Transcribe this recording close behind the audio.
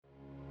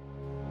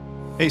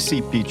Hey,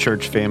 CP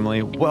Church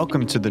family,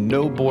 welcome to the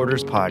No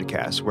Borders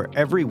podcast, where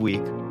every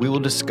week we will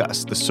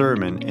discuss the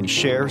sermon and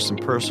share some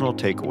personal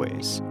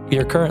takeaways. We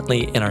are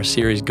currently in our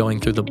series going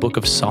through the book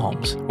of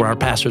Psalms, where our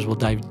pastors will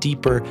dive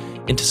deeper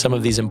into some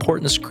of these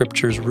important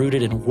scriptures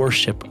rooted in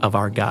worship of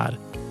our God.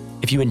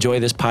 If you enjoy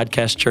this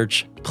podcast,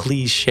 church,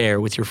 please share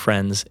with your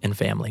friends and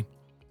family.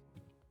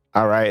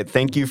 All right,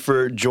 thank you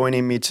for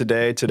joining me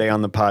today. Today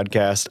on the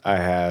podcast, I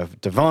have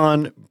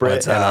Devon,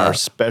 Britt, and our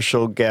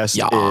special guest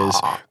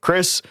is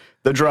Chris,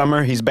 the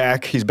drummer. He's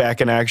back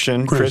in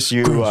action. Chris,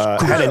 you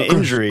had an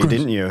injury,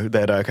 didn't you,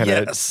 that kind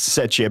of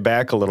set you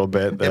back a little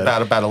bit?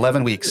 About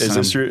 11 weeks. Is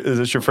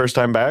this your first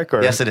time back?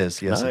 Or? Yes, it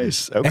is. Yes, nice. It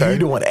is. Okay. And he's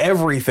doing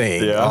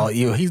everything. Yeah.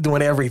 He's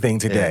doing everything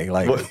today.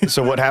 Yeah.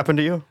 So what happened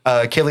to you?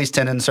 Achilles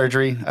tendon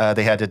surgery.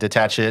 They had to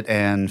detach it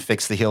and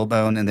fix the heel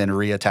bone and then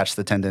reattach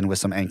the tendon with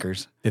some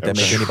anchors. Did that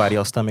make anybody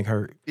else's stomach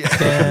hurt?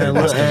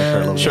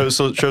 Show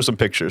some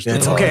pictures.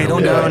 It's okay.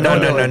 Don't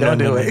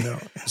do it.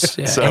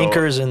 Yeah,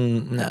 anchors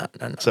and no.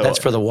 That's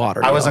for the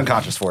water. I was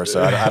unconscious for it,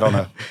 so I don't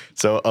know.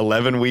 So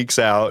 11 weeks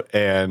out,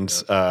 and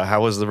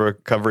how was the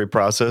recovery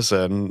process,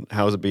 and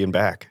how is it being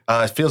back?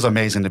 It feels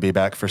amazing to be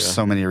back for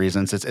so many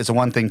reasons. It's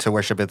one thing to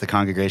worship at the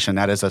congregation.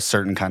 That is a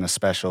certain kind of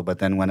special. But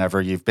then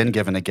whenever you've been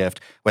given a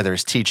gift, whether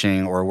it's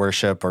teaching or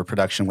worship or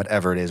production,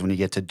 whatever it is, when you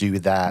get to do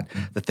that,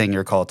 the thing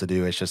you're called to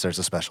do, it's just there's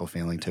a special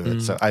feeling to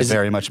it. So I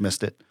very much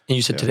missed it. And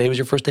you said today was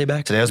your first day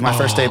back? Today was my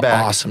first day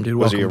back. Awesome, dude.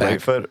 Was it Welcome your back.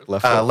 right foot,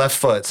 left foot? Left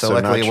foot. So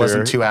luckily it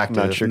wasn't too active.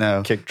 Not your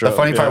No. kick The drum.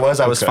 funny part was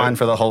I was Okay. fine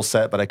for the whole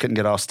set, but I couldn't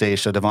get off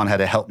stage. So Devon had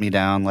to help me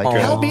down. Like,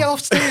 help me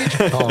off stage.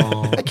 I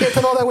can't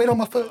put all that weight on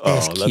my foot.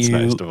 That's nice,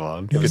 cute.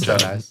 Devon. It was Good so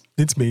job. nice.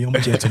 It's me. I'm a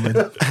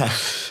gentleman.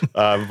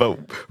 But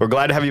we're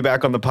glad to have you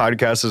back on the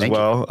podcast as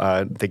well.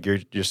 I think you're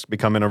just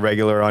becoming a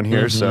regular on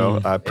here,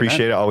 so I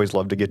appreciate it. I always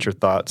love to get your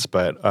thoughts.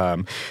 But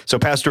so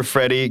Pastor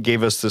Freddie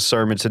gave us the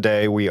sermon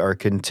today. We are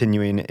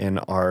continuing in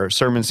our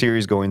sermon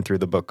series going through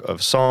the book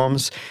of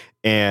Psalms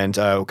and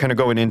kind of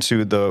going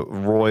into the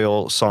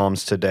royal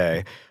Psalms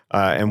today.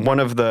 And one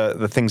of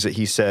the things that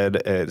he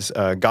said is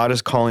God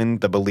is calling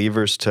the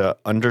believers to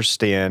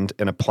understand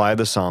and apply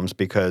the Psalms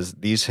because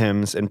these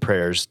hymns and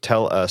prayers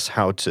tell us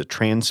how to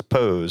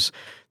transpose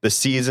the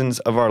seasons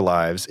of our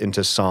lives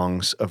into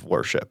songs of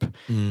worship.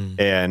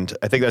 And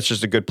I think that's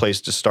just a good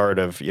place to start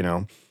of,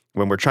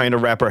 when we're trying to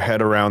wrap our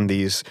head around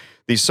these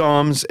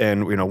Psalms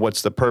and,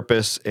 what's the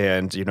purpose,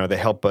 and, they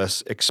help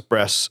us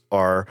express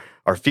our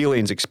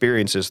feelings,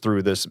 experiences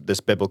through this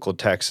biblical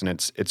text. And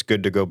it's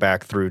good to go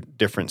back through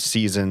different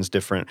seasons,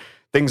 different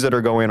things that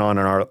are going on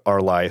in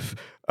our life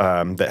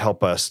that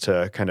help us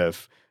to kind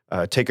of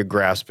take a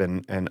grasp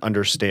and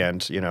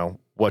understand,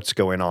 what's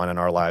going on in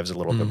our lives a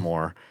little bit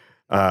more.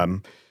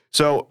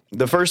 So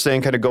the first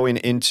thing, kind of going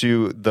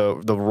into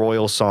the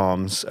royal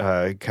Psalms,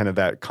 kind of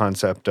that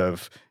concept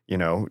of,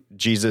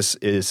 Jesus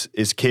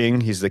is king.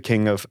 He's the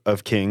king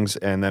of kings.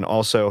 And then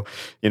also,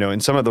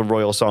 in some of the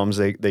royal Psalms,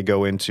 they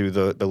go into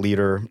the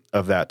leader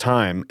of that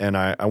time. And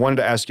I wanted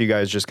to ask you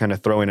guys, just kind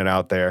of throwing it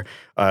out there,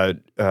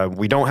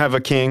 we don't have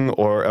a king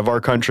of our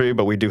country,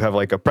 but we do have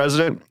like a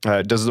president.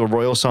 Does the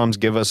royal Psalms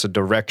give us a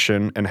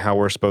direction and how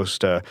we're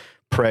supposed to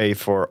pray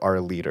for our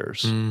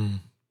leaders?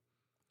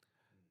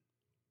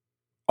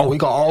 Oh, we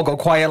gonna all go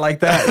quiet like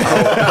that?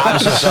 I'm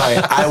so sorry.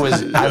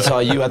 I saw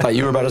you. I thought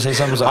you were about to say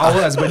something. So I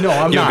was, but no,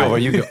 I'm not.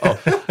 You go.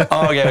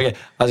 Oh, okay.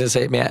 I was going to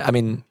say, man, I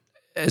mean,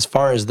 as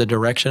far as the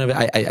direction of it,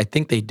 I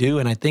think they do.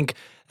 And I think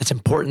it's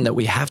important that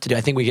we have to do.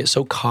 I think we get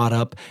so caught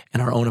up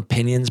in our own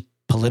opinions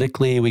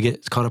politically. We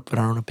get caught up in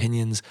our own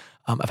opinions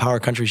of how our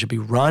country should be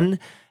run.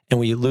 And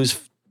we lose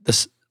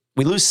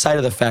sight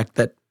of the fact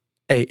that,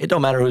 hey, it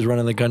don't matter who's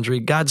running the country.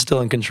 God's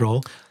still in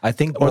control. I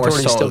think more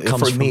Authority so still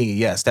comes for from- me,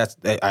 yes.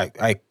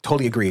 I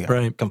totally agree.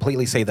 Right. I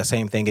completely say the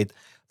same thing.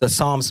 The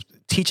Psalms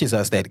teaches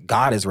us that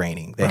God is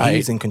reigning, that Right.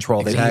 He's in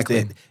control,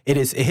 Exactly. that it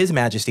is His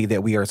majesty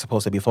that we are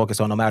supposed to be focused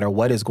on, no matter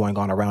what is going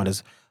on around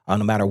us, no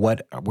matter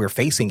what we're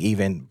facing,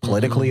 even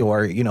politically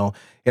or in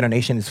our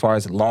nation, as far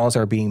as laws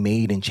are being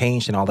made and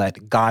changed and all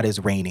that. God is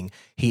reigning.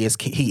 He is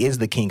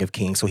the King of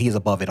Kings, so He is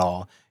above it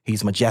all.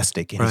 He's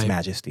majestic in His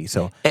majesty.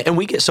 So, And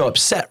we get so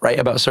upset, right,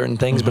 about certain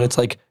things, but it's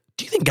like,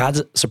 do you think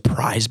God's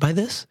surprised by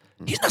this?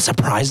 He's not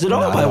surprised at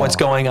all by what's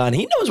going on.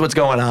 He knows what's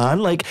going on.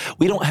 Like,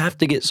 we don't have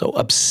to get so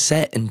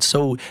upset and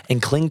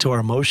cling to our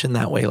emotion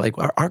that way. Like,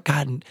 our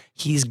God,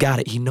 He's got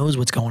it. He knows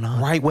what's going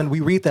on. right, when we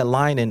read that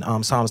line in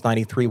Psalms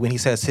 93, when He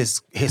says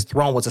His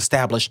throne was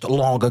established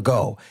long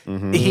ago,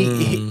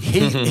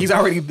 he's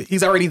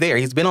already there.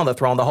 He's been on the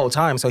throne the whole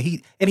time. So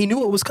He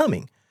knew it was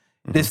coming.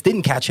 This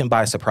didn't catch Him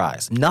by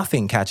surprise.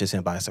 Nothing catches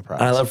Him by surprise.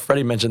 And I love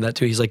Freddie mentioned that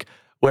too. He's like,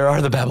 where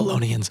are the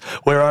Babylonians?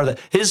 Where are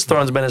His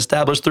throne's been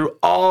established through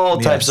all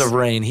types of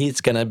reign.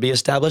 He's going to be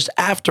established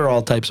after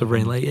all types of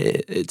reign. Like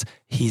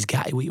He's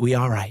got, we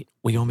all right.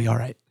 We going to be all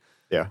right.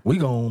 we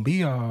gonna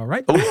be all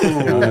right. Ooh,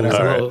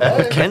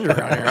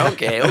 Kendra on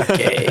here.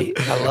 Okay.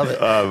 I love it.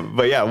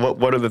 But yeah,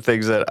 one of the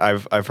things that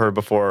I've heard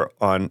before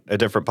on a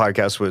different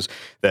podcast was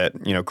that,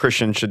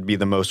 Christians should be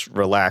the most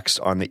relaxed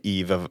on the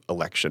eve of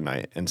election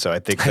night. And so I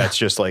think that's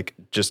just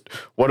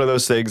one of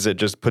those things that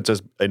just puts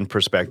us in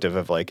perspective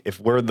of like, if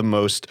we're the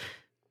most,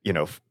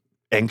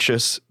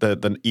 anxious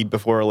the eve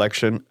before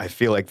election, I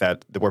feel like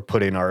that we're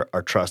putting our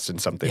trust in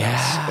something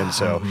else. And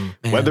so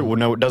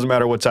it doesn't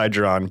matter what side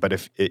you're on, but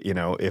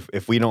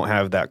if we don't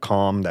have that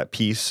calm, that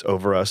peace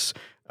over us,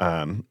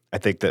 I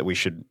think that we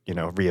should,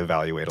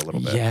 reevaluate a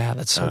little bit. Yeah,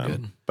 that's so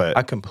good. But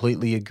I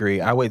completely agree.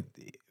 I've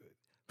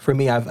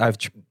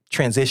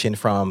transitioned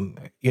from,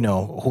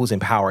 who's in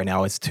power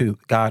now. It's to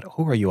God,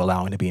 who are you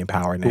allowing to be in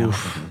power now?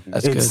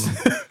 That's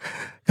good.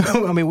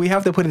 I mean, we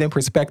have to put it in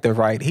perspective,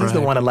 right? He's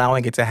the one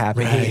allowing it to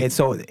happen. Right. And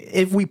so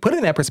if we put it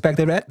in that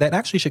perspective, that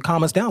actually should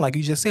calm us down. Like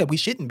you just said, we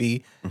shouldn't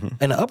be in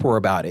an uproar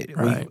about it.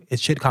 Right. It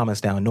should calm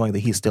us down knowing that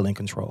he's still in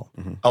control.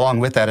 Along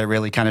with that, it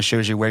really kind of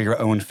shows you where your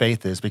own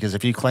faith is, because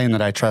if you claim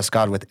that I trust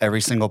God with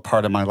every single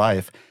part of my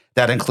life,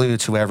 that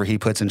includes whoever he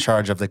puts in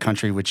charge of the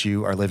country which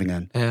you are living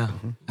in. Yeah,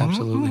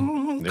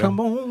 absolutely.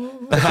 Come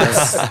on.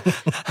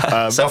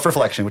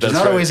 Self-reflection, which is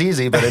not always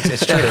easy, but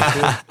it's true.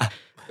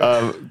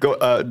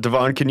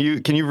 Devon, can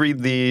you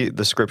read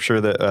the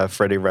scripture that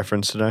Freddie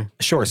referenced today?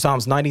 Sure.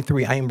 Psalms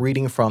 93. I am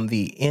reading from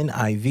the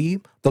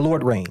NIV. The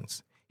Lord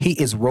reigns. He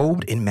is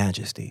robed in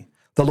majesty.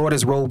 The Lord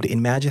is robed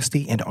in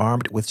majesty and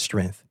armed with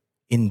strength.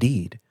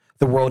 Indeed,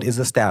 the world is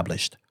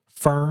established,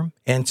 firm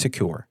and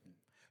secure.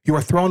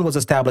 Your throne was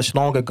established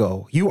long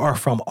ago. You are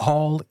from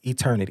all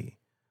eternity.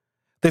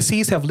 The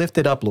seas have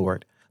lifted up,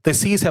 Lord. The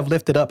seas have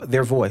lifted up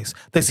their voice.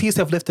 The seas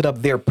have lifted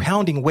up their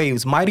pounding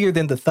waves, mightier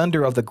than the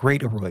thunder of the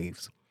great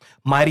waves,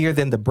 mightier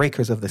than the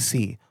breakers of the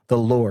sea. The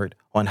Lord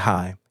on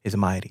high is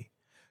mighty.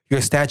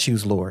 Your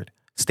statues, Lord,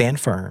 stand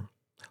firm.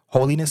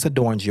 Holiness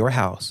adorns your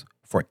house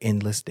for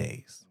endless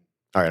days.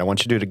 All right, I want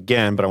you to do it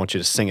again, but I want you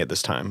to sing it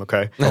this time,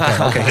 okay?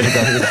 Okay, here we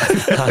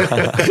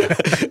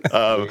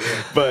go.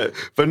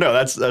 But no,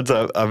 that's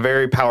a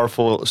very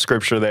powerful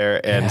scripture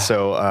there, and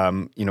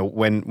so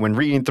when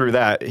reading through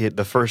that,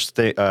 the first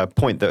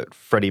point that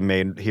Freddie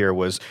made here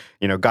was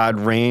God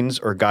reigns,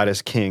 or God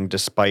is king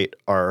despite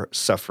our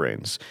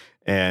sufferings,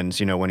 and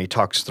when he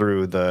talks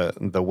through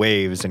the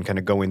waves and kind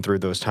of going through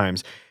those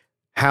times.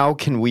 How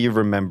can we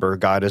remember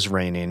God is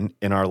reigning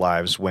in our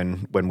lives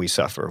when we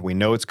suffer? We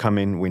know it's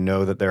coming. We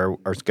know that there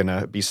are going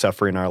to be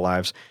suffering in our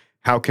lives.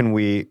 How can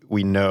we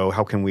know?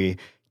 How can we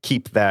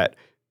keep that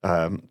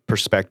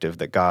perspective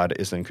that God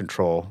is in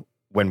control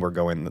when we're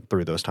going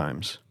through those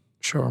times?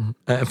 Sure.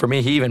 And for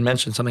me, he even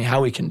mentioned something,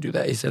 how we can do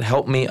that. He said,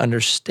 help me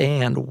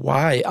understand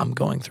why I'm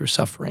going through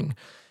suffering.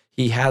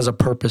 He has a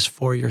purpose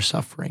for your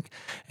suffering.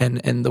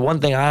 And the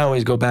one thing I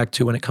always go back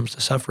to when it comes to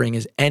suffering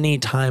is any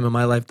time in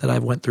my life that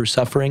I've went through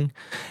suffering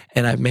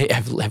and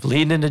I've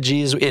leaned into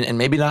Jesus, and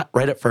maybe not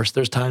right at first.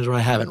 There's times where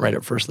I haven't right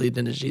at first leaned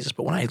into Jesus.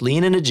 But when I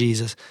lean into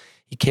Jesus,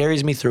 he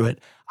carries me through it.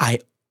 I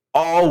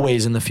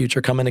always in the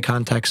future come into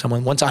contact with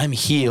someone. Once I'm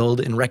healed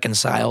and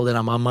reconciled and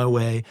I'm on my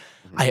way,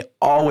 I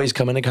always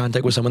come into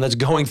contact with someone that's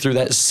going through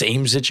that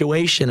same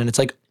situation. And it's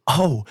like,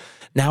 oh,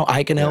 now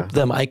I can help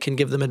them. I can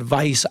give them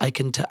advice. I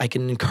can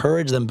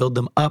encourage them, build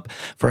them up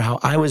for how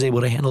I was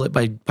able to handle it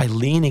by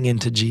leaning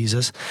into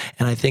Jesus.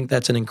 And I think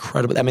that's an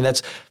incredible,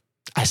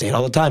 I say it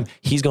all the time.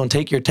 He's going to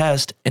take your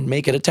test and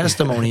make it a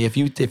testimony. If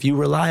you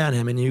rely on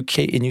him and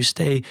you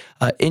stay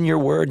in your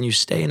word and you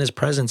stay in his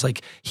presence,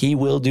 like he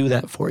will do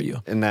that for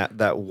you. And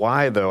that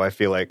why though, I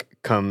feel like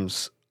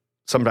comes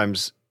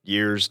sometimes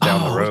years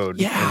down the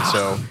road. Yeah. And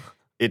so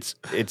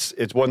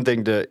it's one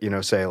thing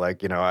to, say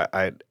like,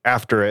 I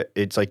after it,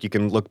 it's like you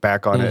can look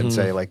back on it and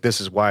say like, this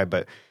is why,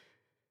 but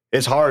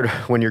it's hard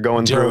when you're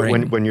going through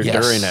when you're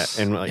during it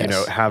and,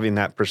 having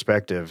that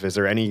perspective. Is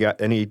there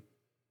any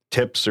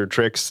tips or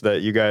tricks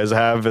that you guys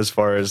have as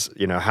far as,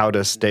 how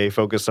to stay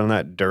focused on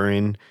that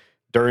during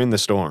the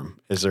storm?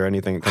 Is there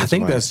anything that comes I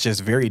think to mind? that's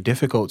just very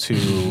difficult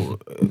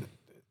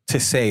to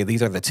say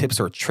these are the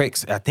tips or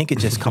tricks. I think it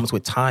just comes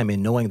with time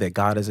and knowing that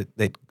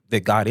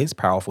God is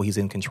powerful. He's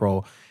in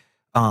control.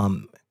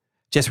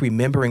 Just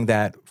remembering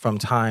that from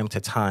time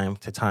to time,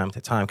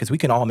 because we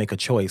can all make a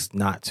choice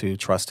not to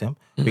trust him.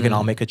 Mm-hmm. We can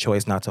all make a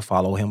choice not to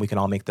follow him. We can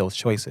all make those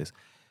choices.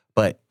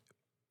 But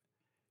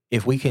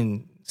if we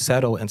can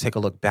settle and take a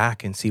look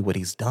back and see what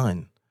he's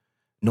done,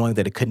 knowing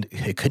that it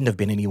couldn't have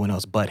been anyone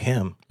else but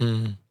him,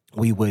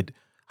 we would.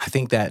 I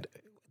think that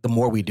the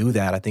more we do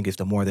that, I think it's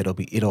the more that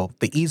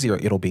the easier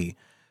it'll be.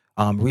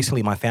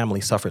 Recently, my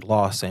family suffered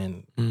loss,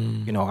 and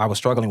I was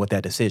struggling with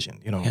that decision.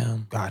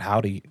 God,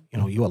 how do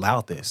you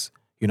allowed this?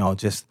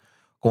 Just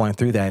going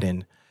through that,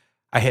 and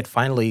I had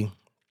finally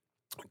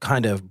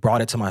kind of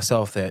brought it to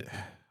myself that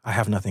I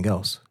have nothing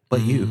else but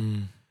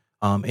you.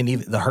 And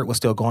even the hurt was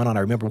still going on.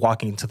 I remember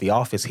walking into the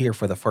office here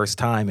for the first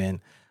time,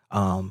 and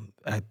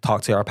I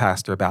talked to our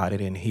pastor about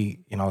it, and he,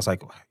 I was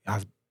like,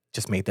 I've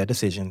just made that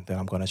decision that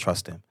I'm going to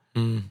trust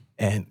him.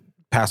 And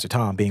Pastor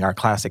Tom, being our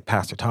classic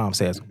Pastor Tom,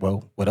 says,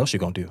 well, what else you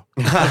going to do?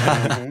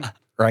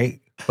 Right?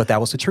 But that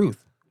was the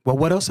truth. Well,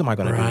 what else am I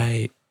going to do?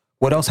 Right.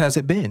 What else has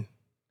it been?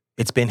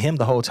 It's been him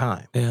the whole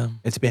time. Yeah.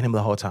 It's been him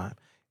the whole time.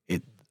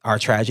 Our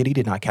tragedy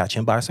did not catch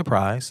him by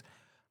surprise.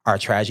 Our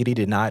tragedy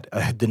did not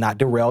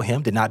derail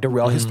him, did not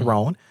derail his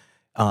throne.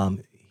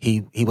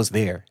 He was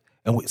there.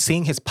 And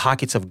seeing his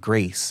pockets of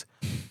grace,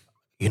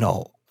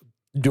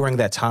 during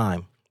that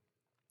time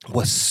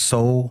was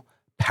so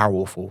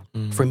powerful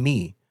for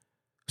me,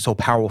 so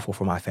powerful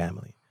for my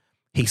family.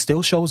 He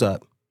still shows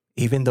up,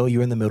 even though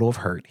you're in the middle of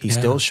hurt. He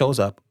still shows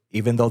up,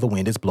 even though the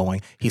wind is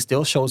blowing. He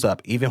still shows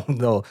up, even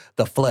though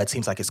the flood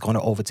seems like it's going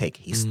to overtake.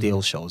 He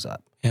still shows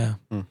up. Yeah.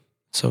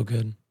 So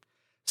good.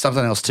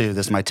 Something else too,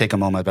 this might take a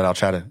moment, but I'll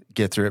try to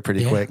get through it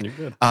pretty quick.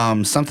 You're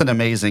good. Something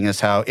amazing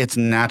is how it's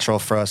natural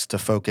for us to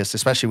focus,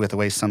 especially with the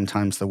way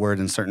sometimes the word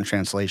in certain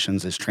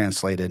translations is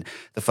translated,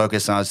 the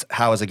focus on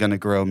how is it going to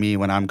grow me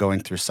when I'm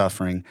going through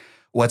suffering.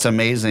 What's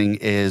amazing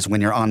is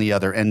when you're on the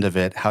other end of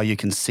it, how you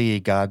can see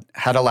God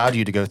had allowed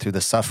you to go through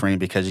the suffering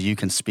because you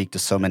can speak to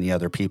so many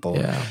other people.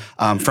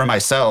 Yeah. For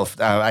myself,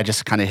 I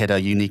just kind of hit a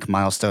unique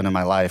milestone in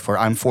my life where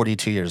I'm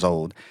 42 years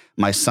old.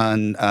 My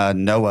son,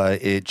 Noah,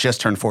 it just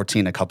turned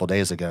 14 a couple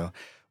days ago.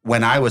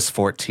 When I was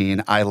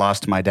 14, I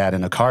lost my dad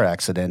in a car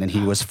accident, and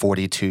he was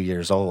 42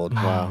 years old.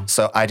 Wow.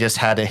 So I just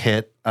had to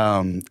hit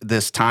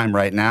this time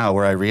right now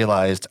where I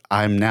realized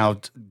I'm now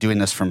doing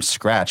this from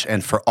scratch.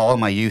 And for all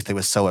my youth, it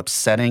was so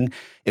upsetting.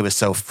 It was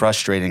so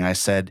frustrating. I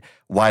said,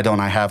 why don't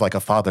I have like a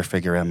father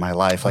figure in my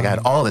life? Like I had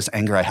all this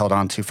anger I held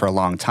on to for a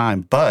long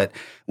time. But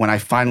when I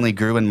finally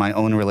grew in my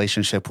own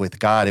relationship with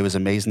God, it was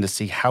amazing to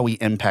see how he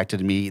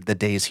impacted me the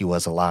days he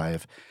was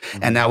alive.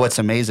 And now what's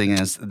amazing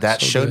is that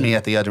showed me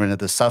at the other end of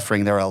the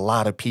suffering, there are a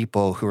lot of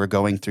people who are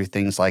going through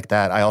things like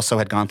that. I also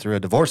had gone through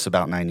a divorce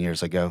about 9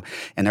 years ago.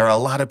 And there are a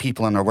lot of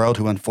people in the world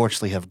who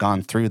unfortunately have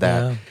gone through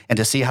that. Yeah. And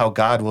to see how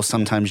God will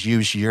sometimes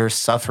use your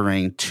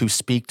suffering to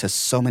speak to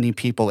so many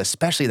people,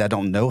 especially that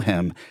don't know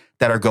him,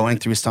 that are going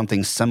through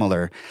something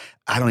similar.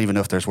 I don't even know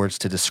if there's words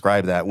to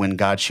describe that when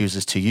God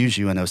chooses to use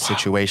you in those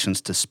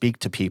situations to speak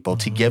to people,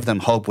 to give them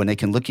hope when they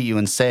can look at you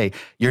and say,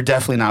 you're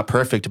definitely not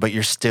perfect, but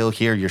you're still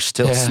here. You're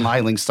still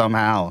smiling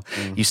somehow.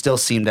 You still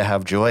seem to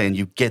have joy, and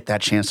you get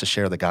that chance to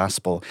share the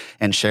gospel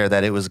and share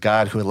that it was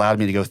God who allowed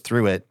me to go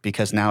through it,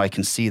 because now I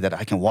can see that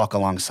I can walk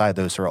alongside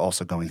those who are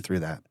also going through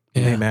that.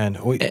 Yeah. Amen.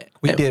 We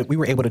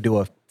were able to do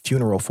a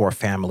funeral for a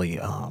family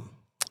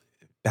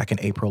back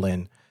in April,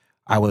 and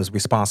I was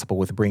responsible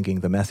with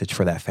bringing the message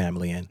for that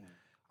family. And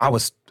I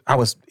was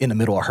in the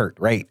middle of hurt,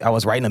 right? I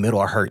was right in the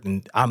middle of hurt,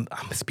 and I'm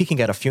speaking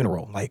at a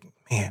funeral. Like,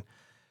 man,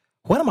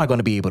 what am I going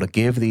to be able to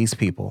give these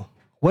people?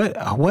 What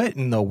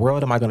in the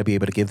world am I going to be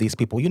able to give these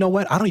people? You know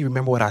what? I don't even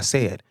remember what I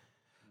said,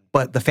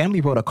 but the family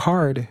wrote a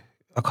card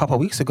a couple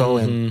of weeks ago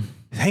and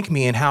thanked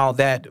me, and how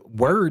that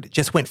word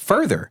just went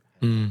further.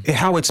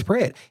 How it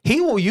spread.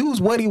 He will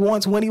use what he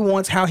wants, when he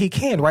wants, how he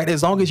can, right?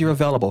 As long as you're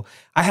available.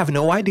 I have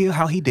no idea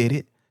how he did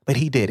it, but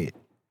he did it.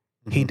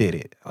 He did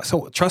it.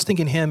 So trusting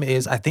in him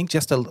is, I think,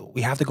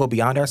 we have to go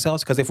beyond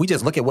ourselves, because if we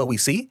just look at what we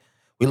see,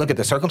 we look at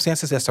the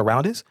circumstances that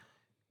surround us,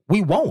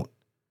 we won't.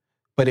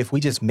 But if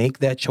we just make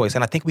that choice,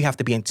 and I think we have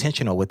to be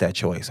intentional with that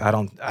choice.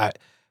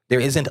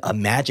 There isn't a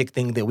magic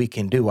thing that we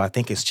can do. I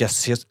think it's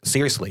just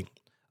seriously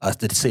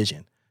the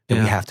decision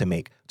that we have to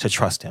make to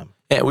trust him.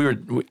 Yeah,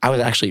 I was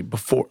actually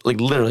before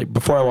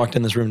I walked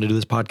in this room to do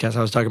this podcast,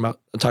 I was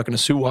talking to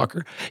Sue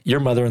Walker,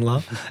 your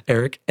mother-in-law,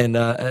 Erik, and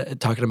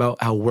talking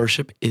about how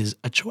worship is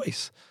a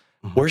choice.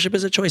 Worship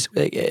is a choice.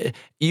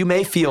 You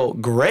may feel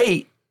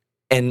great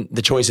and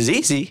the choice is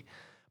easy,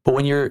 but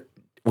when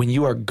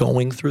you are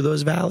going through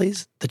those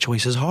valleys, the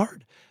choice is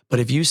hard.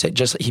 But if you say,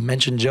 he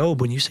mentioned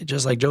Job, when you say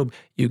just like Job,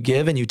 you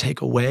give and you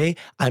take away.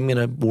 I'm going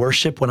to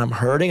worship when I'm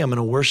hurting. I'm going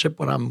to worship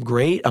when I'm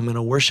great. I'm going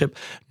to worship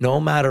no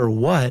matter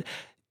what.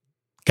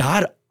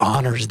 God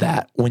honors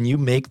that when you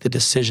make the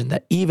decision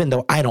that even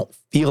though I don't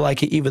feel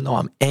like it, even though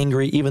I'm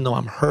angry, even though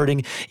I'm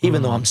hurting,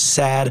 even though I'm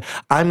sad,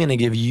 I'm going to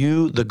give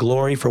you the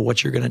glory for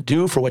what you're going to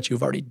do, for what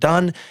you've already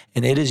done,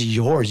 and it is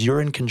yours.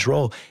 You're in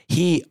control.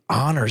 He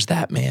honors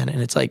that, man,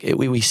 and it's like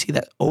we see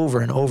that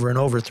over and over and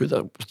over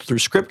through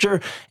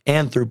Scripture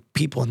and through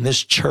people in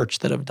this church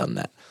that have done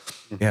that.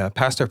 Yeah,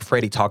 Pastor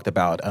Freddie talked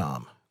about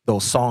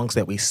those songs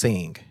that we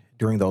sing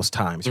during those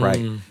times,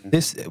 right?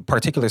 This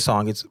particular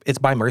song, it's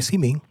by Mercy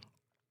Me.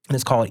 And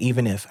it's called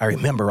Even If. I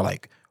remember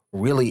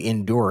really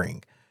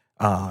enduring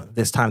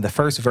this time. The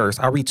first verse,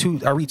 I'll read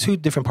two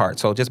different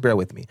parts, so just bear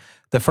with me.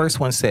 The first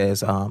one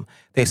says,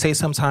 they say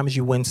sometimes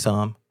you win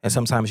some and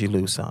sometimes you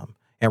lose some.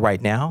 And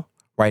right now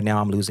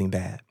I'm losing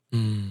bad.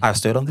 I've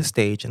stood on the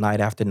stage night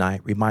after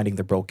night reminding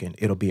the broken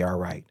it'll be all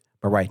right.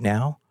 But right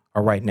now,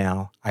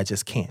 I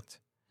just can't.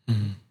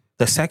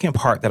 The second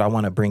part that I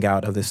want to bring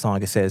out of this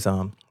song, it says,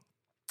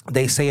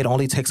 they say it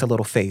only takes a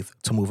little faith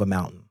to move a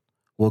mountain.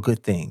 Well,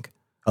 good thing.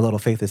 A little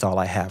faith is all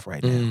I have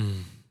right now.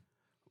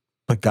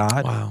 But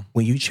God,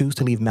 when you choose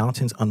to leave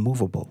mountains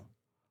unmovable,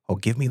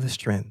 give me the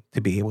strength to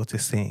be able to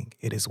sing,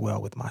 it is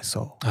well with my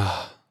soul.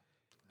 That's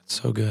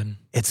so good.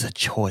 It's a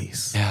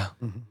choice. Yeah.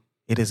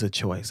 It is a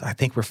choice. I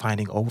think we're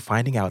finding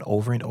out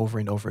over and over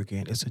and over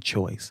again, it's a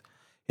choice.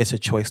 It's a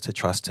choice to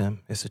trust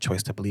him. It's a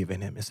choice to believe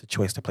in him. It's a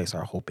choice to place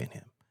our hope in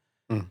him.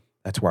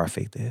 That's where our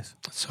faith is.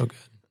 That's so good.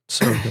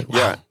 So good. Wow.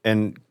 Yeah.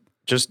 And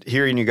just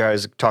hearing you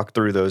guys talk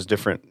through those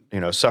different,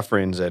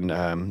 sufferings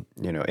and,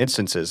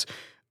 instances,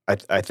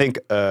 I think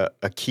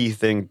a key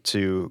thing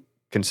to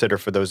consider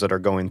for those that are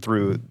going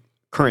through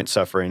current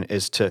suffering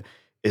is to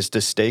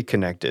stay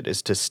connected,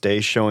 is to stay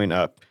showing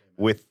up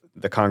with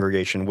the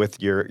congregation,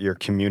 with your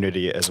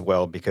community as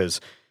well,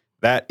 because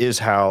that is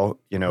how,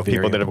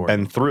 people that have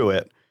been through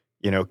it,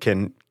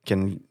 can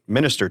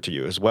minister to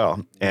you as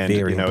well. And,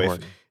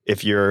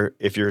 if you're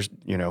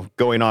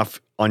going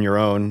off on your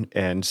own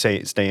and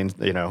staying,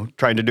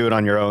 trying to do it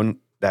on your own,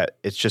 that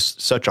it's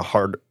just such a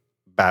hard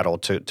battle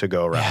to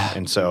go around. Yeah.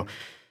 And so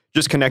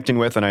just connecting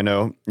with, and I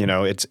know,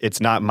 it's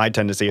not my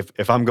tendency.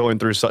 If I'm going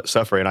through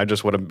suffering, I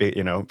just want to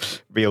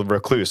be a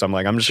recluse. I'm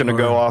like, I'm just going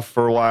to go off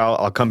for a while.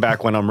 I'll come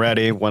back when I'm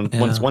ready.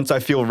 Once I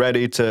feel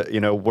ready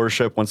to,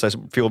 worship, once I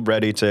feel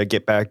ready to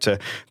get back to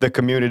the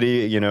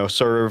community,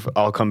 serve,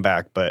 I'll come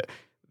back. But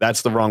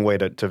that's the wrong way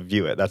to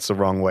view it. That's the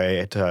wrong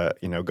way to,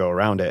 go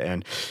around it.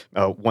 And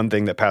one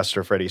thing that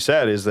Pastor Freddie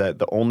said is that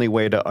the only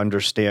way to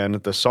understand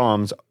the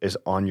Psalms is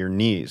on your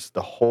knees.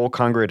 The whole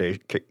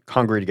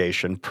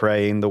congregation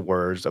praying the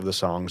words of the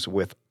songs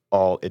with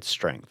all its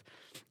strength.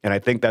 And I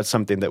think that's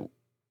something that,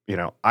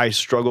 I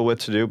struggle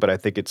with to do, but I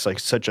think it's like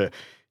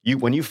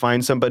when you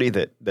find somebody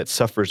that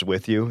suffers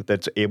with you,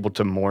 that's able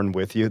to mourn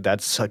with you,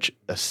 that's such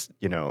a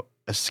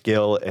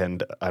skill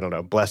and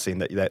blessing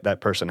that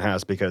person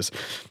has, because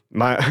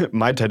my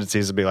tendency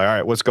is to be like, all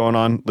right, what's going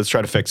on? Let's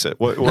try to fix it.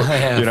 What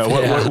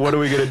are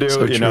we going to do?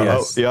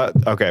 So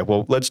okay,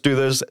 well, let's do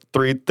this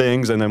 3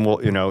 things and then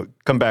we'll,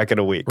 come back in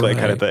a week, like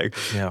kind of thing.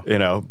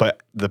 Yeah.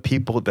 But the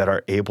people that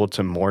are able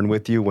to mourn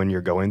with you when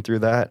you're going through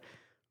that,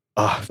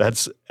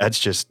 that's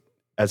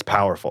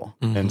powerful.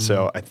 Mm-hmm. And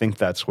so I think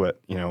that's what,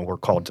 we're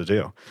called to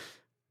do.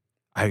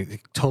 I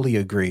totally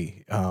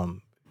agree.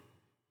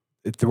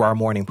 Through our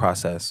mourning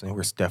process, and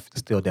we're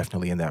still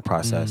definitely in that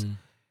process,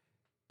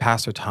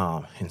 Pastor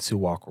Tom and Sue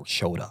Walker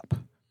showed up.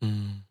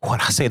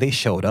 When I say they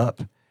showed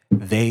up,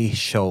 they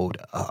showed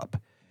up.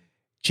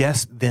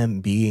 Just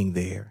them being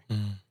there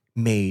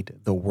made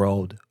the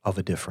world of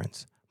a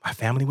difference. My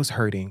family was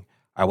hurting.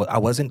 I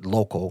wasn't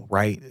local,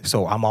 right?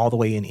 So I'm all the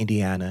way in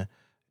Indiana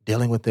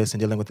dealing with this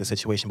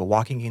situation, but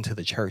walking into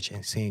the church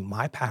and seeing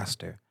my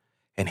pastor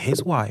and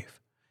his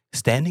wife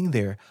standing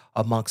there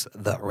amongst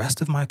the rest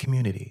of my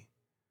community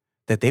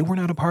that they were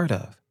not a part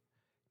of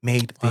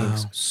made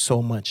things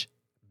so much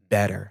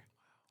better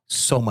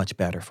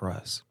for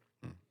us,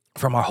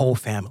 from our whole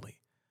family.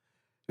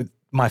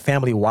 My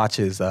family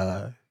watches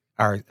our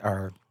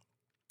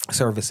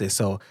services,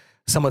 so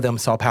some of them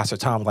saw Pastor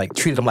Tom,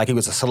 treated him like he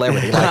was a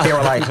celebrity. Like they were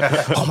like,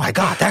 "Oh my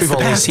God, that's the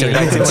pastor."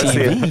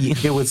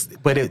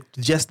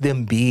 Just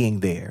them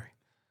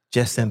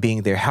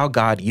being there, how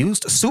God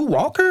used Sue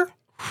Walker.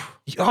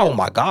 Oh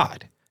my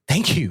God,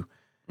 thank you.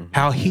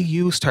 How he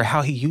used her,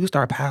 how he used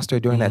our pastor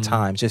during that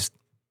time, just,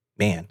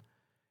 man,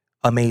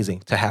 amazing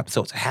to have.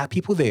 So to have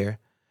people there,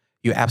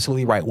 you're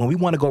absolutely right. When we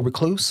want to go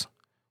recluse,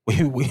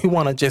 we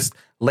want to just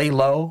lay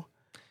low,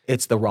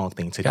 it's the wrong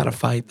thing to do. Gotta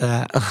fight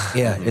that.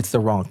 Yeah, it's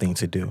the wrong thing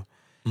to do.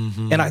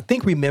 Mm-hmm. And I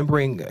think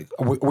remembering,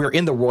 we're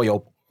in the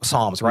royal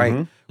Psalms, right?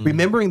 Mm-hmm.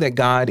 Remembering that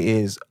God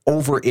is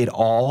over it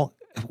all.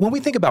 When we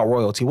think about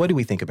royalty, what do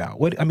we think about?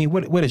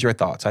 What is your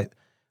thoughts?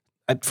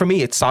 For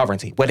me, it's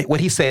sovereignty. What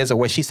he says or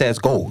what she says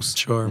goes.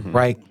 Sure.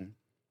 Right?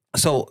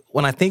 So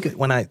when I think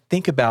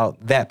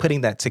about that,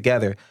 putting that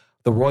together,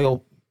 the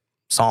royal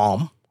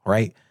psalm,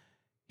 right?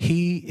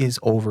 He is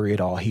over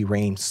it all. He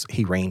reigns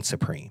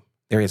supreme.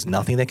 There is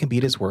nothing that can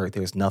beat his word.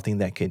 There's nothing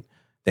that can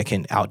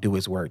outdo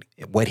his word.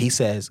 What he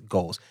says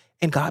goes.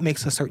 And God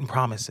makes us certain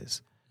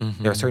promises.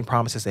 Mm-hmm. There are certain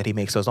promises that he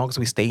makes. So as long as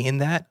we stay in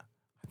that,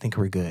 I think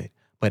we're good.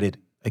 But it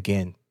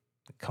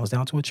comes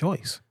down to a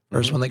choice.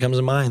 First one that comes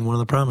to mind, one of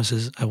the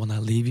promises, I will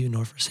not leave you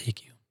nor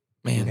forsake you.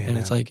 Man, and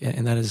it's like,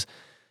 and that is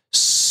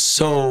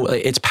so,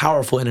 it's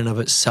powerful in and of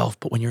itself,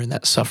 but when you're in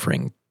that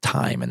suffering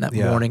time and that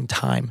mourning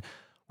time.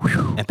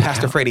 Whew, and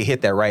Pastor Freddie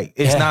hit that right.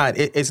 It's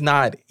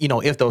not,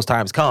 if those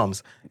times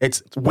comes,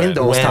 it's when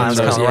those times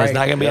come, right? It's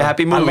not going to be a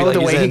happy movie. I love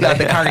the way he got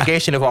the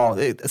congregation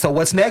involved. So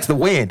what's next? The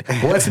wind.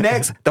 What's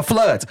next? The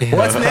floods.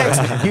 What's next?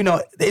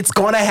 It's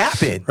going to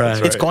happen.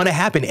 Right. It's going to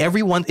happen.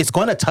 Everyone, it's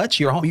going to touch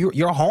your home.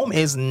 Your home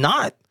is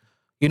not,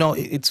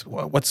 it's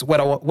what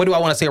do I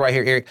want to say right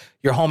here, Eric?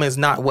 Your home is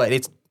not what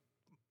it's.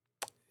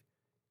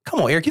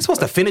 Come on, Eric. You're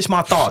supposed to finish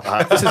my thought.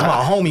 This is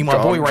my homie,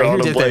 my boy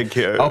right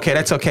here. Okay,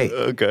 that's okay.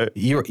 Okay.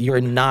 You're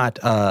not.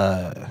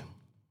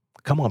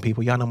 Come on,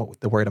 people. Y'all know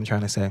what the word I'm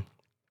trying to say.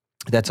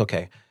 That's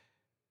okay.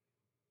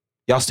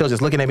 Y'all still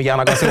just looking at me. Y'all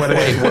not gonna say what it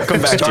is.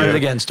 Come back.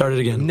 Start it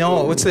again.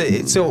 No,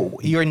 so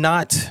you're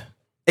not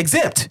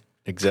exempt.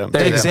 Exempt.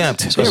 They're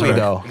exempt. There we sorry.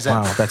 go.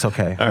 Exempt. Wow, that's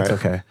okay. All That's right.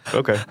 okay.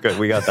 Okay, good.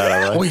 We got that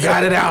out. We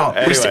got it out.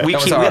 Anyway. We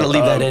That was got to hard.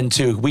 leave that in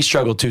too. We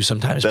struggle too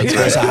sometimes. That's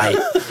That's right.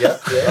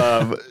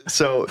 right.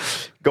 So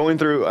going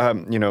through,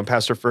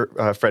 Pastor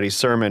Freddie's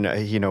sermon,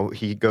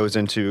 he goes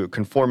into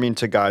conforming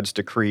to God's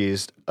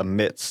decrees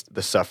amidst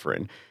the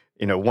suffering.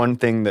 One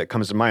thing that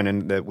comes to mind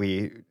and that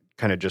we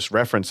kind of just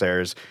reference there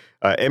is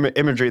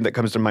imagery that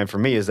comes to mind for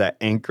me is that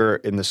anchor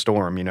in the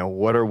storm.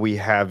 What are we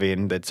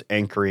having that's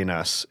anchoring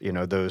us?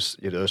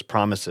 Those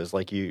promises,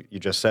 like you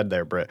just said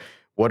there, Britt.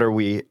 What are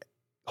we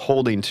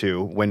holding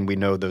to when we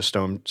know those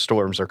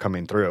storms are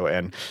coming through?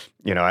 And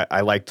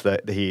I liked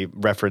that he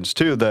referenced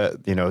to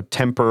the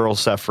temporal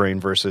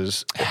suffering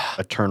versus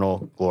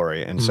eternal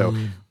glory. And so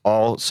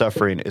all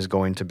suffering is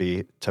going to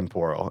be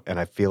temporal, and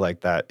I feel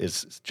like that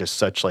is just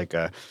such like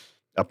a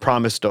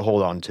promise to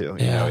hold on to.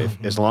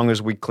 As long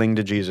as we cling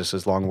to Jesus,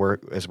 as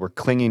we're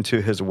clinging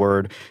to His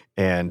Word,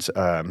 and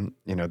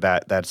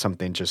that's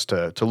something just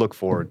to look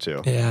forward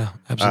to. Yeah,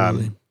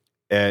 absolutely.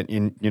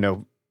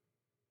 And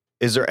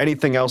is there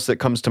anything else that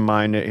comes to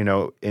mind,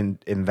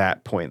 in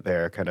that point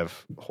there, kind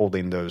of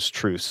holding those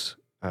truths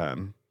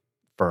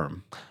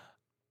firm?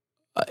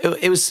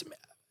 It was.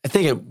 I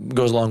think it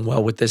goes along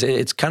well with this.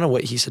 It's kind of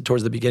what he said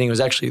towards the beginning. It was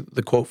actually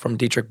the quote from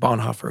Dietrich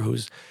Bonhoeffer,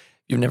 who's.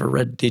 You've never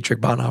read Dietrich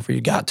Bonhoeffer,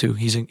 you got to.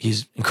 He's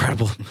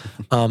incredible.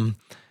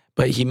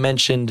 But he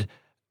mentioned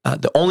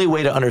the only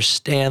way to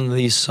understand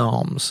these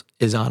Psalms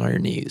is on your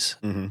knees.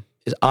 Mm-hmm.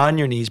 Is on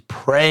your knees,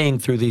 praying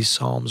through these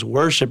Psalms,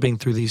 worshiping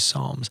through these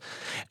Psalms.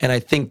 And I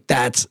think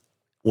that's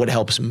what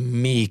helps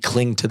me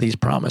cling to these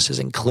promises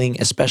and cling,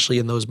 especially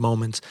in those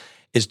moments,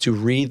 is to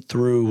read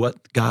through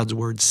what God's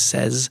Word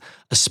says,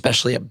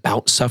 especially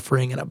about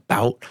suffering and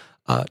about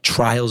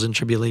trials and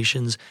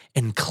tribulations,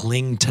 and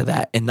cling to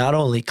that. And not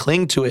only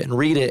cling to it and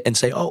read it and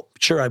say, oh,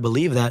 sure, I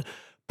believe that.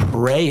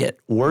 Pray it,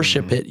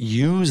 worship it,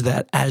 use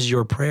that as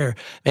your prayer.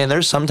 Man,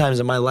 there's sometimes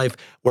in my life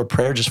where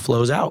prayer just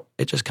flows out.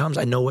 It just comes.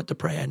 I know what to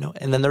pray. I know.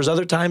 And then there's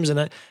other times in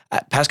the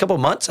past couple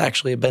of months,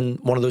 actually, have been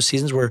one of those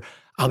seasons where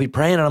I'll be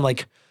praying and I'm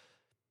like,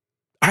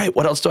 all right,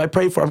 what else do I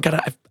pray for?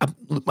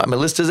 My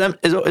list is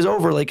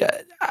over. Like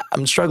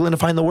I'm struggling to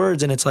find the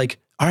words, and it's like,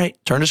 all right,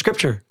 turn to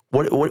Scripture.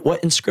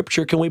 What in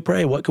Scripture can we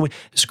pray?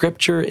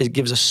 Scripture, it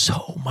gives us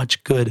so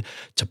much good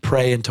to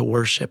pray and to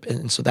worship.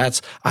 And so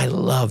I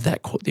love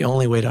that quote. The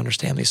only way to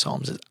understand these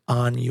Psalms is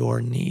on your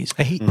knees.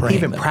 And he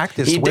even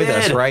practiced with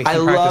us, right? I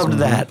loved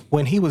that.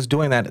 When he was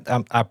doing that,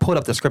 I pulled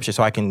up the scripture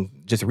so I can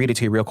just read it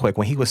to you real quick.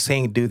 When he was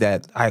saying do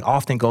that, I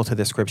often go to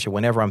the scripture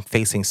whenever I'm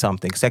facing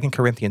something. 2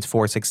 Corinthians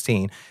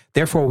 4:16.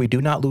 Therefore, we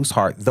do not lose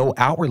heart, though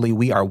outwardly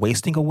we are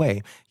wasting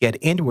away, yet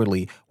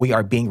inwardly we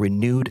are being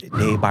renewed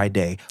day by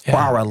day. For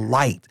our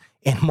light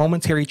and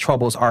momentary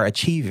troubles are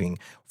achieving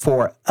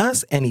for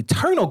us an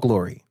eternal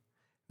glory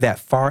that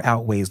far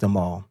outweighs them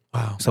all.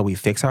 Wow. So we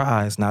fix our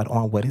eyes not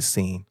on what is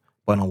seen,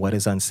 but on what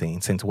is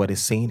unseen, since what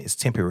is seen is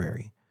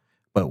temporary,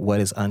 but what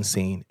is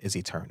unseen is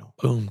eternal.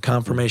 Boom.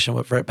 Confirmation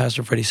of what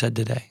Pastor Freddie said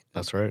today.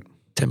 That's right.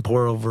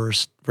 Temporal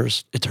versus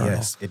eternal.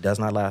 Yes, it does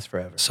not last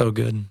forever. So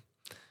good.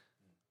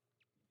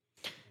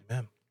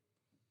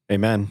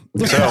 Amen.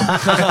 So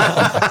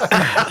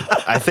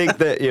I think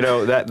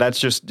that that's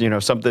just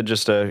something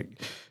just to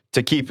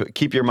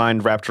keep your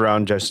mind wrapped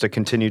around, just to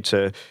continue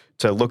to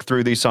look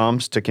through these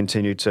Psalms, to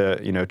continue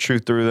to chew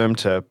through them,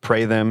 to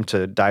pray them,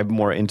 to dive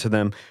more into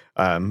them.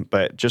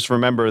 But just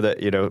remember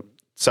that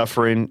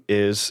suffering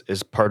is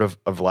part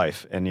of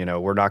life, and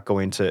we're not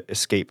going to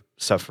escape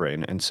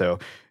suffering. And so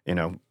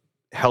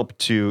help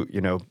to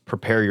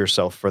prepare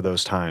yourself for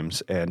those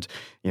times, and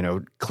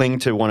cling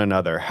to one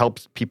another, help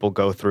people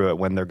go through it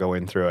when they're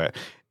going through it.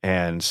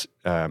 And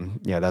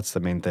that's the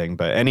main thing.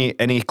 But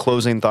any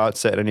closing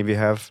thoughts that any of you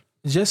have?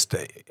 Just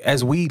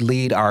as we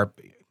lead our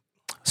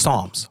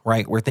Psalms,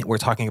 right? We're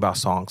talking about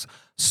songs.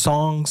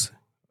 Songs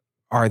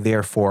are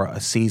there for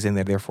a season.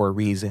 They're there for a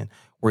reason.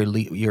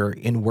 You're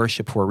in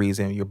worship for a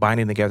reason. You're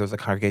binding together as a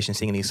congregation,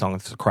 singing these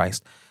songs to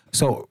Christ.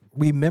 So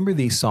remember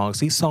these songs.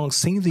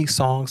 Sing these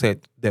songs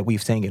that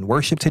we've sang in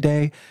worship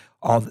today.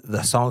 All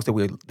the songs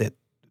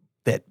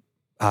that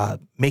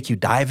make you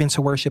dive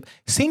into worship.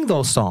 Sing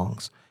those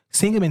songs.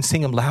 Sing them and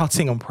sing them loud.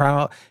 Sing them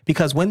proud.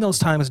 Because when those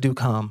times do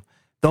come,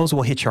 those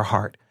will hit your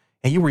heart,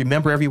 and you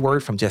remember every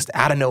word from just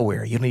out of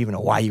nowhere. You don't even know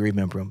why you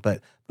remember them,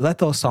 but let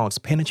those songs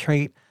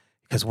penetrate.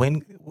 Because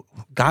when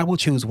God will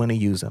choose when to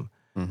use them,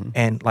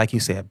 and like you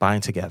said,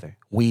 bind together.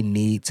 We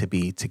need to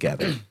be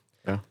together.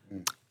 Yeah.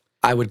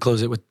 I would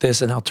close it with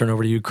this, and I'll turn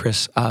over to you,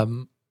 Chris.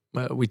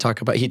 He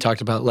talked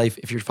about life.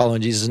 If you're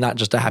following Jesus, is not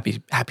just a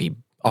happy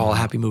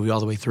movie all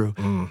the way through.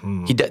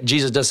 Mm-hmm.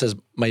 Jesus does says,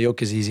 my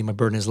yoke is easy, my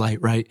burden is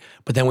light, right?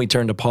 But then we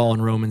turn to Paul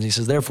in Romans. He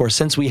says, therefore,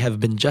 since we have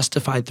been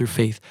justified through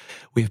faith,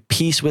 we have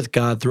peace with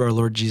God through our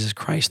Lord Jesus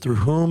Christ, through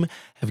whom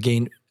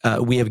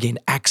we have gained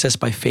access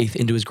by faith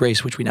into his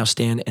grace, which we now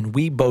stand, and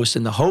we boast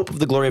in the hope of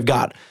the glory of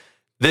God.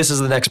 This is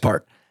the next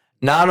part.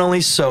 Not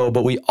only so,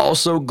 but we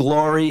also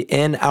glory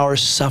in our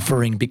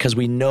suffering, because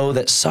we know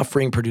that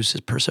suffering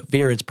produces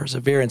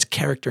perseverance,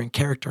 character, and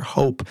character,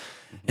 hope.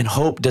 And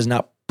hope does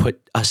not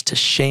put us to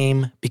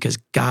shame because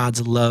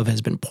God's love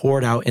has been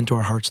poured out into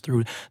our hearts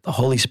through the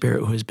Holy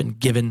Spirit who has been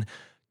given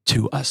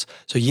to us.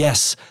 So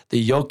yes, the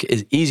yoke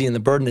is easy and the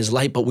burden is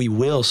light, but we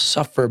will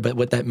suffer. But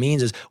what that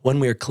means is when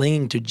we are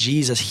clinging to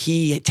Jesus,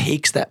 he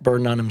takes that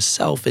burden on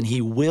himself and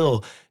he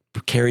will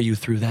carry you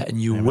through that,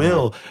 and you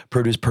will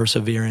produce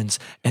perseverance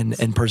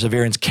and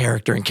perseverance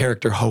character, and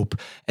character hope.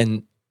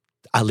 And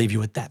I'll leave you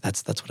with that.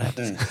 That's what I have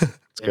to say.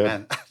 It's good.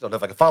 Amen. I don't know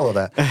if I can follow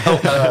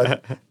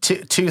that.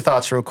 Two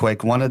thoughts real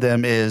quick. One of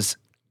them is,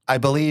 I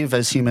believe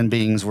as human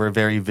beings, we're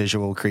very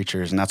visual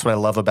creatures. And that's what I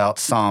love about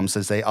Psalms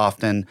is they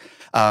often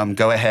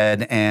go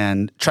ahead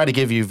and try to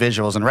give you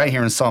visuals. And right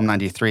here in Psalm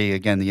 93,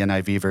 again, the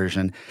NIV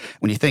version,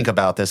 when you think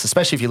about this,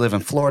 especially if you live in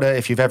Florida,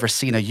 if you've ever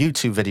seen a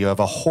YouTube video of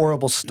a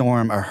horrible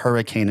storm, a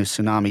hurricane, a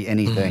tsunami,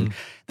 anything,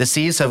 the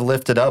seas have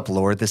lifted up,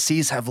 Lord. The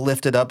seas have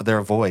lifted up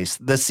their voice.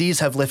 The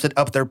seas have lifted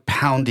up their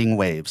pounding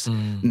waves.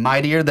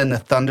 Mightier than the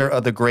thunder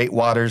of the great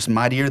waters,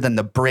 mightier than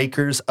the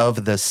breakers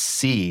of the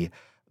sea.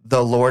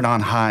 The Lord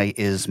on high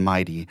is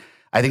mighty.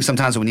 I think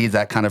sometimes we need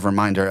that kind of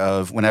reminder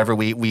of whenever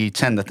we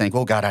tend to think,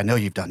 well, God, I know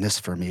you've done this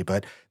for me,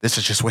 but this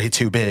is just way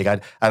too big. I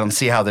don't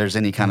see how there's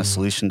any kind of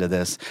solution to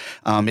this.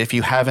 If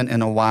you haven't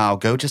in a while,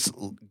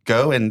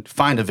 go and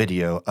find a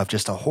video of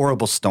just a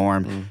horrible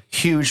storm,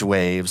 huge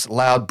waves,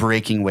 loud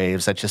breaking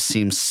waves that just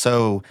seem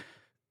so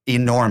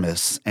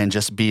enormous and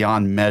just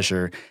beyond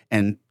measure.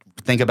 And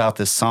think about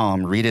this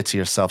psalm, read it to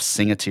yourself,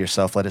 sing it to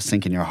yourself, let it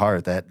sink in your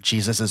heart that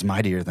Jesus is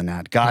mightier than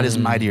that. God is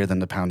mightier than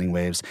the pounding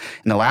waves.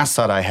 And the last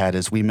thought I had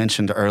is we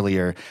mentioned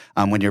earlier,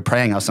 when you're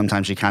praying, how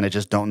sometimes you kind of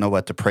just don't know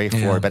what to pray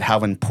for, but how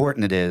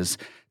important it is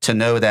to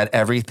know that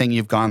everything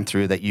you've gone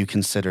through that you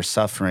consider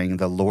suffering,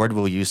 the Lord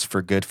will use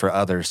for good for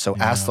others. So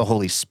ask the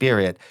Holy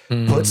Spirit,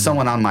 put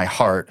someone on my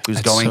heart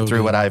who's going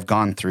through what I've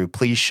gone through.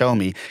 Please show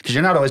me, because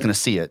you're not always going to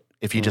see it.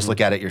 If you just look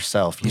at it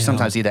yourself, you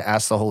sometimes need to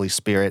ask the Holy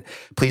Spirit,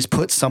 please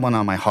put someone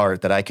on my heart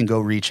that I can go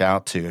reach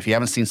out to. If you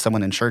haven't seen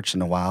someone in church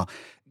in a while,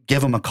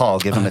 give them a call,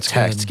 give them a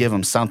text, give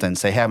them something.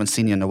 Say, haven't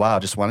seen you in a while.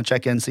 Just want to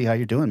check in and see how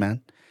you're doing,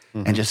 man.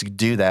 And just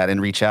do that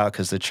and reach out,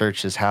 because the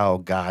church is how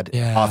God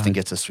often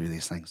gets us through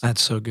these things.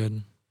 That's so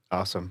good.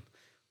 Awesome.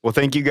 Well,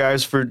 thank you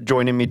guys for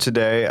joining me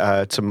today.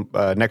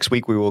 Next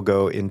week, we will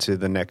go into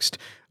the next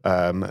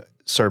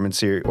sermon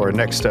series, or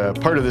next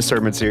part of the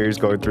sermon series,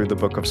 going through the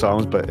book of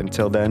Psalms. But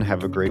until then,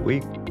 have a great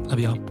week. Love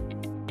y'all.